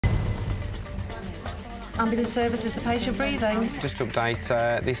Ambulance service, is the patient breathing? Just to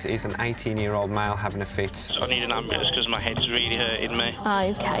update, this is an 18-year-old male having a fit. I need an ambulance because my head's really hurting me.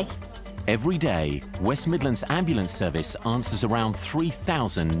 OK. Every day, West Midlands Ambulance Service answers around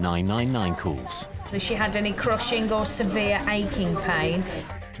 3,000 999 calls. Has she had any crushing or severe aching pain?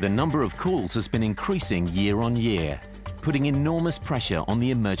 The number of calls has been increasing year on year, putting enormous pressure on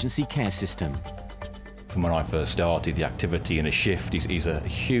the emergency care system. From when I first started, the activity in a shift is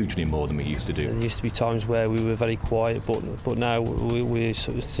hugely more than we used to do. There used to be times where we were very quiet, but now we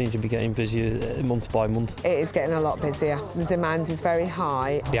sort of seem to be getting busier month by month. It is getting a lot busier. The demand is very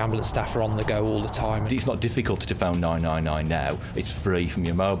high. The ambulance staff are on the go all the time. It's not difficult to phone 999 now. It's free from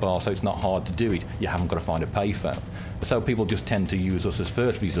your mobile, so it's not hard to do it. You haven't got to find a payphone. So people just tend to use us as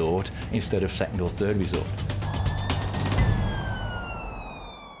first resort instead of second or third resort.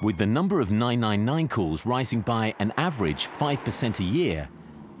 With the number of 999 calls rising by an average 5% a year,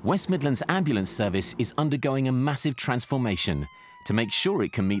 West Midlands Ambulance Service is undergoing a massive transformation to make sure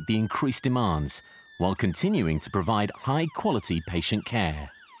it can meet the increased demands while continuing to provide high-quality patient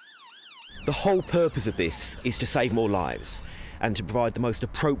care. The whole purpose of this is to save more lives and to provide the most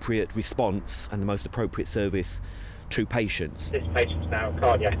appropriate response and the most appropriate service to patients. This patient's now in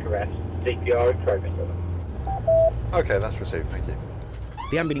cardiac arrest, CPR in progress. OK, that's received, thank you.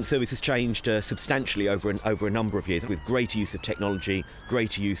 The ambulance service has changed substantially over a number of years, with greater use of technology,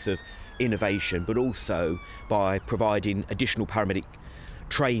 greater use of innovation, but also by providing additional paramedic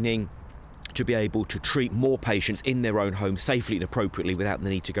training to be able to treat more patients in their own home safely and appropriately without the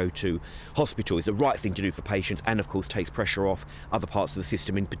need to go to hospital. It's the right thing to do for patients and, of course, takes pressure off other parts of the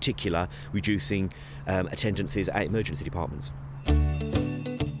system, in particular reducing attendances at emergency departments.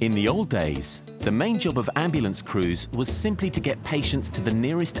 In the old days, the main job of ambulance crews was simply to get patients to the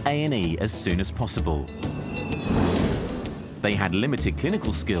nearest A&E as soon as possible. They had limited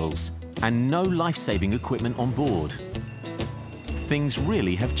clinical skills and no life-saving equipment on board. Things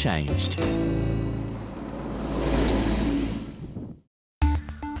really have changed.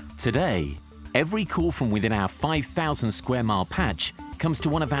 Today, every call from within our 5,000 square mile patch comes to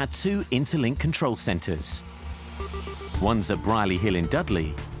one of our 2 interlinked control centres. One's at Brierley Hill in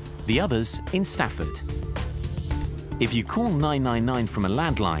Dudley, the other's in Stafford. If you call 999 from a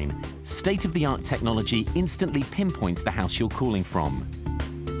landline, state-of-the-art technology instantly pinpoints the house you're calling from.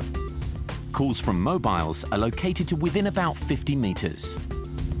 Calls from mobiles are located to within about 50 metres.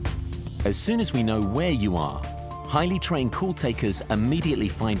 As soon as we know where you are, highly trained call takers immediately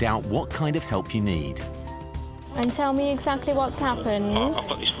find out what kind of help you need. And tell me exactly what's happened. I've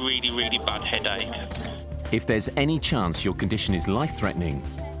got this really, really bad headache. If there's any chance your condition is life-threatening,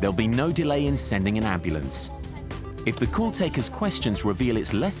 there'll be no delay in sending an ambulance. If the call taker's questions reveal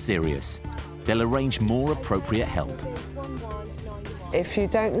it's less serious, they'll arrange more appropriate help. If you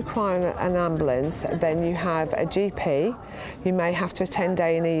don't require an ambulance, then you have a GP. You may have to attend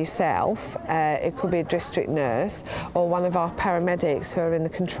A&E yourself. It could be a district nurse, or one of our paramedics who are in the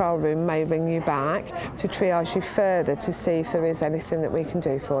control room may ring you back to triage you further to see if there is anything that we can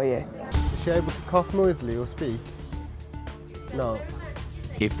do for you. Is she able to cough noisily or speak? No.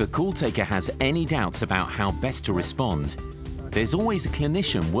 If the call taker has any doubts about how best to respond, there's always a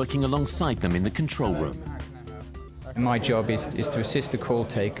clinician working alongside them in the control room. My job is to assist the call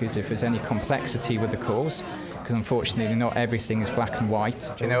takers if there's any complexity with the calls, because unfortunately not everything is black and white.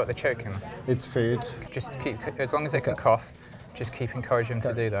 Do you know what they're choking? It's food. Just keep, as long as they can cough, just keep encouraging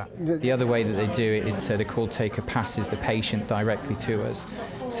them to do that. The other way that they do it is so the call taker passes the patient directly to us,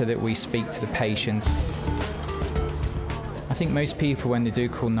 so that we speak to the patient. I think most people, when they do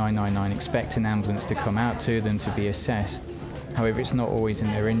call 999, expect an ambulance to come out to them to be assessed. However, it's not always in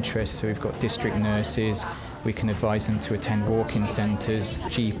their interest, so we've got district nurses. We can advise them to attend walk-in centres,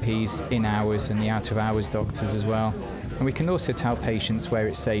 GPs, in-hours and the out-of-hours doctors as well. And we can also tell patients where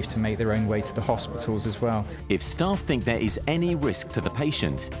it's safe to make their own way to the hospitals as well. If staff think there is any risk to the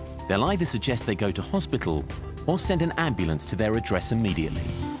patient, they'll either suggest they go to hospital or send an ambulance to their address immediately.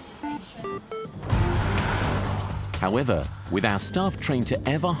 However, with our staff trained to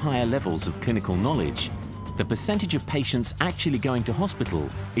ever higher levels of clinical knowledge, the percentage of patients actually going to hospital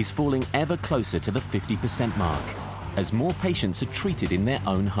is falling ever closer to the 50% mark, as more patients are treated in their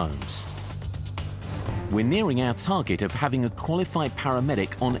own homes. We're nearing our target of having a qualified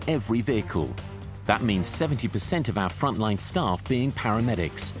paramedic on every vehicle. That means 70% of our frontline staff being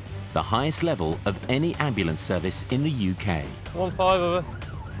paramedics, the highest level of any ambulance service in the UK. 1-5 over.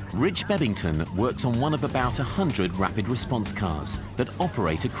 Rich Bebbington works on one of about 100 rapid response cars that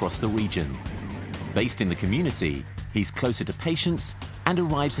operate across the region. Based in the community, he's closer to patients and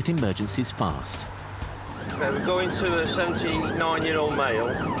arrives at emergencies fast. We're going to a 79-year-old male.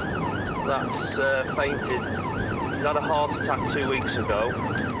 that's fainted. He's had a heart attack 2 weeks ago.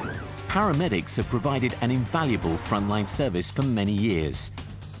 Paramedics have provided an invaluable frontline service for many years,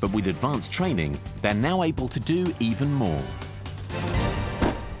 but with advanced training, they're now able to do even more.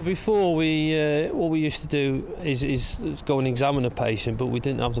 Before, what we used to do is go and examine a patient, but we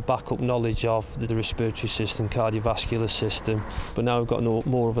didn't have the backup knowledge of the respiratory system, cardiovascular system. But now we've got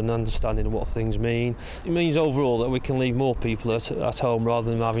more of an understanding of what things mean. It means overall that we can leave more people at home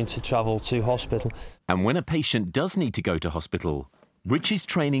rather than having to travel to hospital. And when a patient does need to go to hospital, Rich's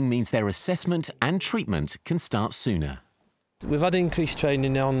training means their assessment and treatment can start sooner. We've had increased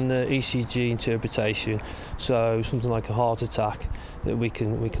training on ECG interpretation, so something like a heart attack, that we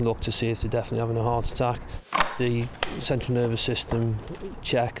can look to see if they're definitely having a heart attack. The central nervous system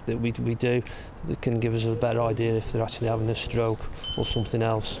check that we do that can give us a better idea if they're actually having a stroke or something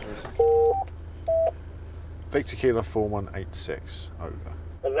else. Victor Kilo 4186, over.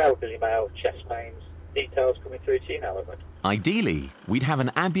 An elderly male, chest pains. Details coming through to you now, Edward. Ideally, we'd have an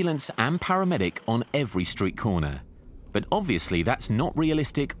ambulance and paramedic on every street corner. But obviously that's not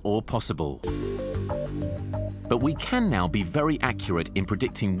realistic or possible. But we can now be very accurate in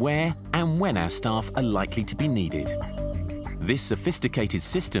predicting where and when our staff are likely to be needed. This sophisticated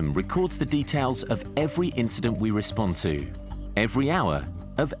system records the details of every incident we respond to, every hour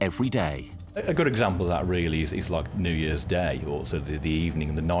of every day. A good example of that really is like New Year's Day, or sort of the evening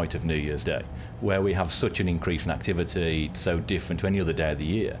and the night of New Year's Day, where we have such an increase in activity, so different to any other day of the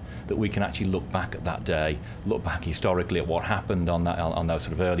year, that we can actually look back at that day, look back historically at what happened on those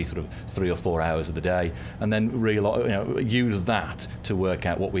sort of early 3 or 4 hours of the day, and then use that to work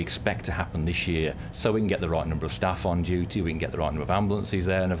out what we expect to happen this year, so we can get the right number of staff on duty, we can get the right number of ambulances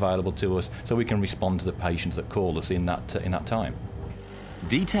there and available to us, so we can respond to the patients that call us in that time.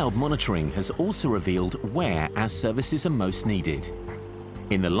 Detailed monitoring has also revealed where our services are most needed.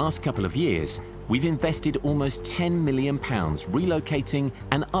 In the last couple of years, we've invested almost £10 million relocating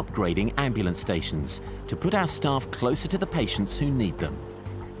and upgrading ambulance stations to put our staff closer to the patients who need them.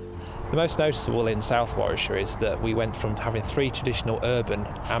 The most noticeable in South Warwickshire is that we went from having 3 traditional urban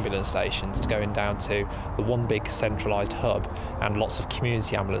ambulance stations to going down to the one big centralised hub and lots of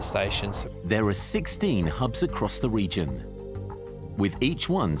community ambulance stations. There are 16 hubs across the region, with each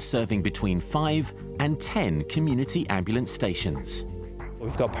one serving between 5 and 10 community ambulance stations.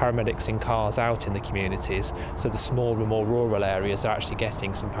 We've got paramedics in cars out in the communities, so the smaller, more rural areas are actually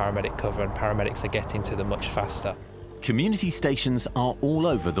getting some paramedic cover, and paramedics are getting to them much faster. Community stations are all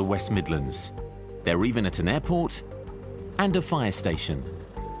over the West Midlands. They're even at an airport and a fire station.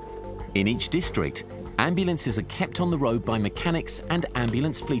 In each district, ambulances are kept on the road by mechanics and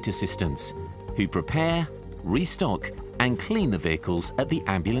ambulance fleet assistants who prepare, restock and clean the vehicles at the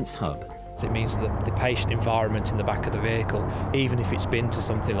ambulance hub. So it means that the patient environment in the back of the vehicle, even if it's been to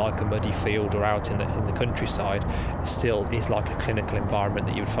something like a muddy field or out in the countryside, still is like a clinical environment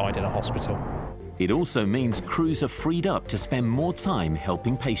that you would find in a hospital. It also means crews are freed up to spend more time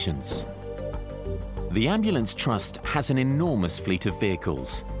helping patients. The Ambulance Trust has an enormous fleet of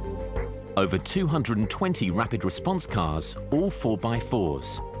vehicles. Over 220 rapid response cars, all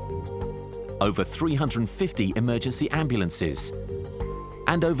 4x4s. Over 350 emergency ambulances,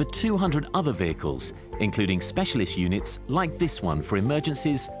 and over 200 other vehicles, including specialist units like this one for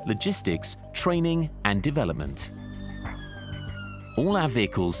emergencies, logistics, training and development. All our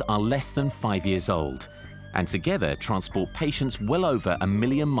vehicles are less than 5 years old, and together transport patients well over 1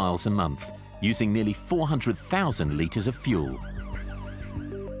 million miles a month, using nearly 400,000 litres of fuel.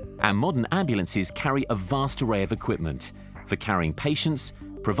 Our modern ambulances carry a vast array of equipment for carrying patients,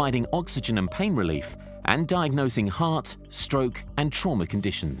 providing oxygen and pain relief, and diagnosing heart, stroke and trauma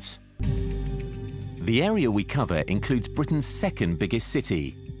conditions. The area we cover includes Britain's second biggest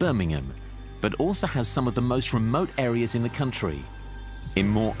city, Birmingham, but also has some of the most remote areas in the country. In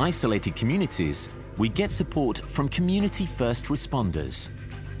more isolated communities, we get support from community first responders.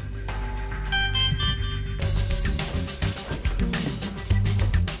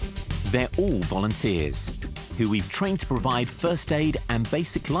 They're all volunteers who we've trained to provide first aid and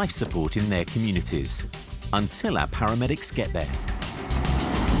basic life support in their communities until our paramedics get there.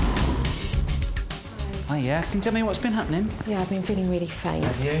 Oh yeah, can you tell me what's been happening? Yeah, I've been feeling really faint.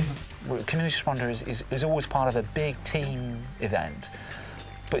 Have you? Well, community responder is always part of a big team event,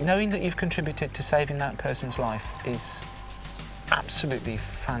 but knowing that you've contributed to saving that person's life is absolutely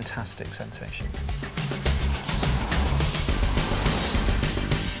fantastic sensation.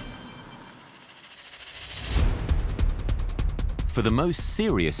 For the most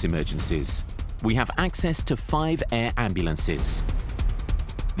serious emergencies, we have access to 5 air ambulances.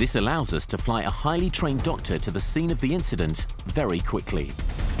 This allows us to fly a highly trained doctor to the scene of the incident very quickly.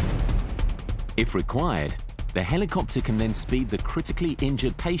 If required, the helicopter can then speed the critically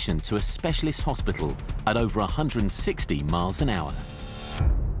injured patient to a specialist hospital at over 160 miles an hour.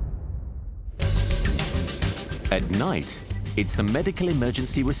 At night, it's the Medical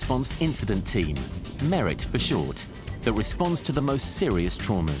Emergency Response Incident Team, MERIT for short, that responds to the most serious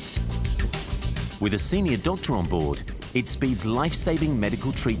traumas. With a senior doctor on board, it speeds life-saving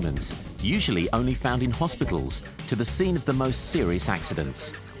medical treatments, usually only found in hospitals, to the scene of the most serious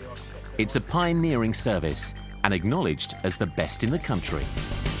accidents. It's a pioneering service and acknowledged as the best in the country.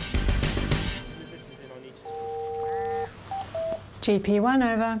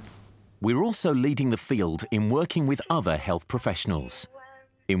 GP1 over. We're also leading the field in working with other health professionals.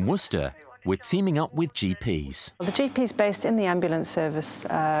 In Worcester, we're teaming up with GPs. The GP is based in the ambulance service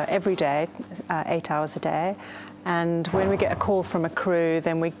every day, 8 hours a day, and when we get a call from a crew,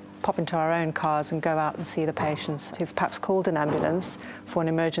 then we pop into our own cars and go out and see the patients who've perhaps called an ambulance for an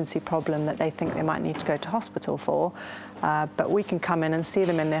emergency problem that they think they might need to go to hospital for. But we can come in and see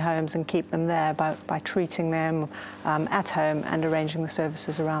them in their homes and keep them there by treating them at home and arranging the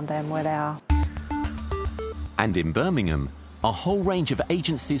services around them where they are. And in Birmingham, a whole range of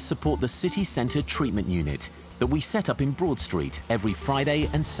agencies support the city centre treatment unit that we set up in Broad Street every Friday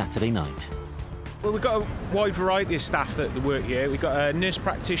and Saturday night. Well, we've got a wide variety of staff that work here. We've got a nurse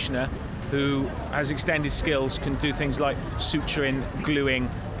practitioner who has extended skills, can do things like suturing, gluing,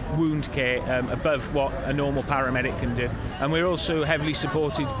 wound care above what a normal paramedic can do. And we're also heavily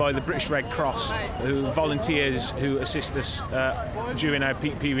supported by the British Red Cross, who volunteers who assist us during our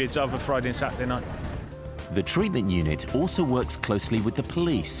peak periods of a Friday and Saturday night. The treatment unit also works closely with the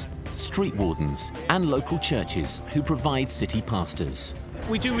police, street wardens and local churches who provide city pastors.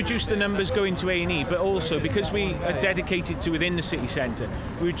 We do reduce the numbers going to A&E, but also because we are dedicated to within the city centre,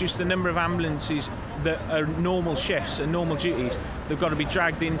 we reduce the number of ambulances that are normal shifts and normal duties. They've got to be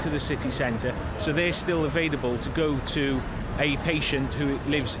dragged into the city centre, so they're still available to go to a patient who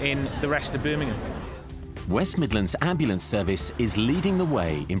lives in the rest of Birmingham. West Midlands Ambulance Service is leading the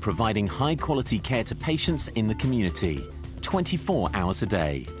way in providing high-quality care to patients in the community, 24 hours a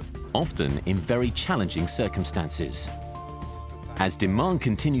day, often in very challenging circumstances. As demand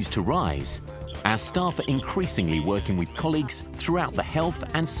continues to rise, our staff are increasingly working with colleagues throughout the health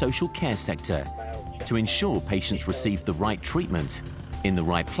and social care sector to ensure patients receive the right treatment, in the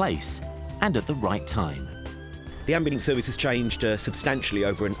right place and at the right time. The ambulance service has changed substantially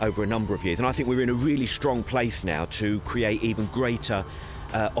over a number of years, and I think we're in a really strong place now to create even greater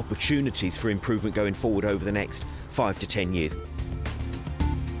opportunities for improvement going forward over the next 5 to 10 years.